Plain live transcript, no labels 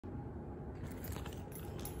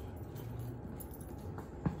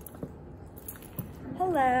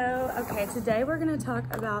Hello. Okay, today we're going to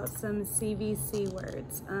talk about some CVC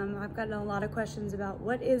words. I've gotten a lot of questions about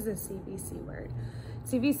what is a CVC word.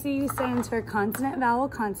 CVC stands for consonant, vowel,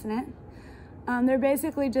 consonant. They're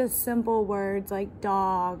basically just simple words like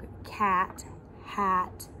dog, cat,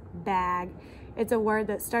 hat, bag. It's a word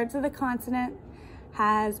that starts with a consonant,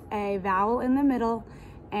 has a vowel in the middle,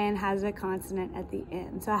 and has a consonant at the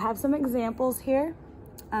end. So I have some examples here.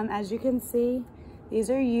 As you can see, these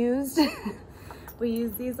are used. We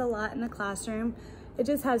use these a lot in the classroom. It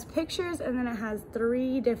just has pictures and then it has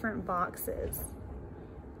 3 different boxes.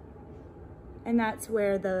 And that's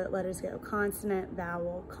where the letters go: consonant,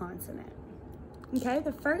 vowel, consonant. Okay,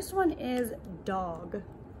 the first one is dog.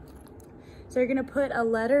 So you're gonna put a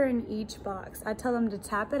letter in each box. I tell them to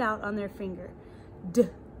tap it out on their finger. D,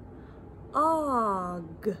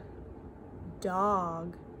 og,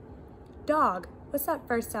 dog, dog. What's that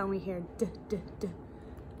first sound we hear? D, d, d,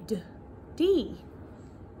 d, D.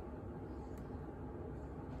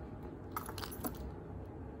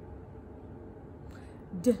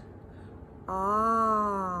 D,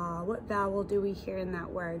 ah. What vowel do we hear in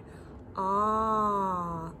that word?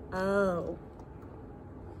 Ah, O.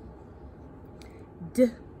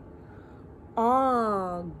 D,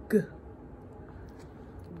 og,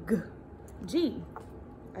 g, G.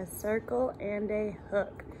 A circle and a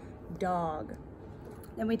hook. Dog.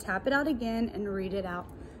 Then we tap it out again and read it out.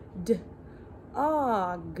 D,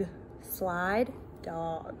 og. Slide,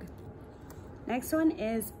 dog. Next one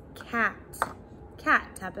is cat.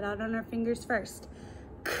 Cat. Tap it out on our fingers first.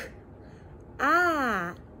 K,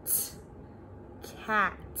 at.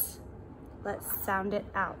 Cat. Let's sound it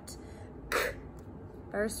out. K.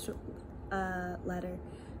 First letter.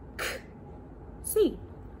 K. C.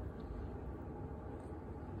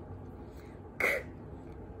 K.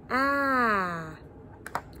 Ah.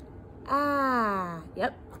 Ah.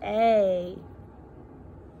 Yep. A.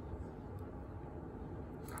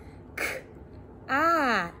 K.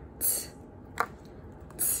 At. T.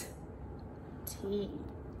 T.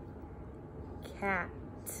 Cat.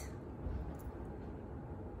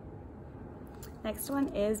 Next one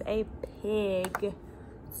is a pig.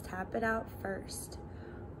 Let's tap it out first.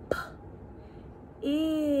 P.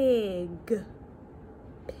 Ig.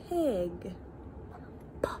 Pig. P.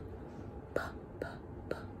 P. P.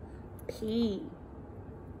 P.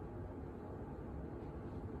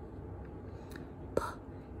 P.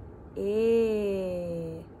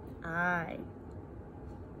 P. I.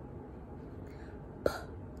 P.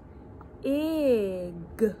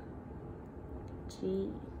 Ig.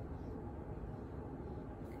 G.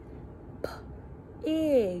 P.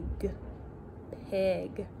 Ig.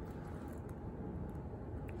 Pig.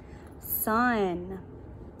 Sun.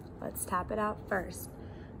 Let's tap it out first.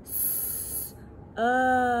 S.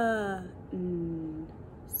 N.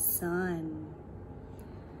 Sun.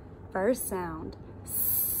 First sound. S.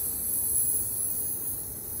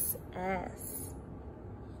 S.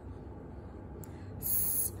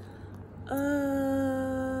 S.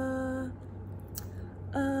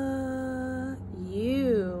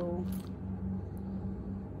 U.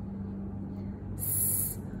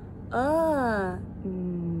 S.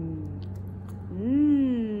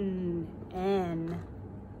 N.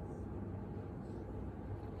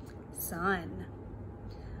 Sun.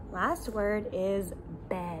 Last word is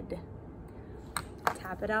bed.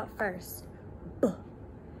 Tap it out first. B.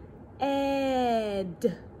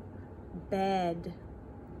 Ed. Bed.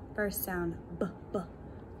 First sound. B. B.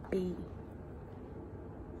 B.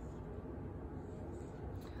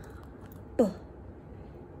 B.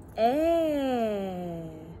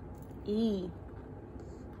 E.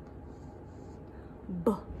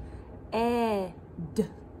 B. E. D.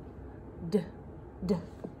 D. D.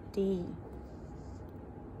 D.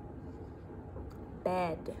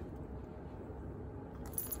 Bed.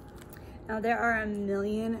 Now there are a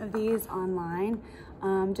million of these online.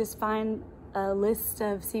 Just find a list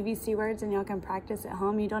of CVC words and y'all can practice at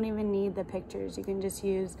home. You don't even need the pictures. You can just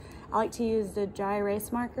use, I like to use the dry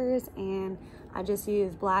erase markers, and I just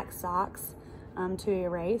use black socks to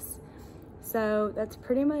erase. So that's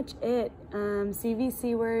pretty much it.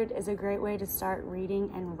 CVC word is a great way to start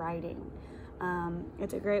reading and writing.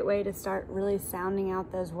 It's a great way to start really sounding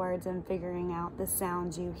out those words and figuring out the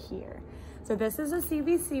sounds you hear. So this is a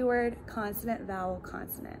CVC word: consonant, vowel,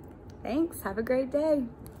 consonant. Thanks. Have a great day.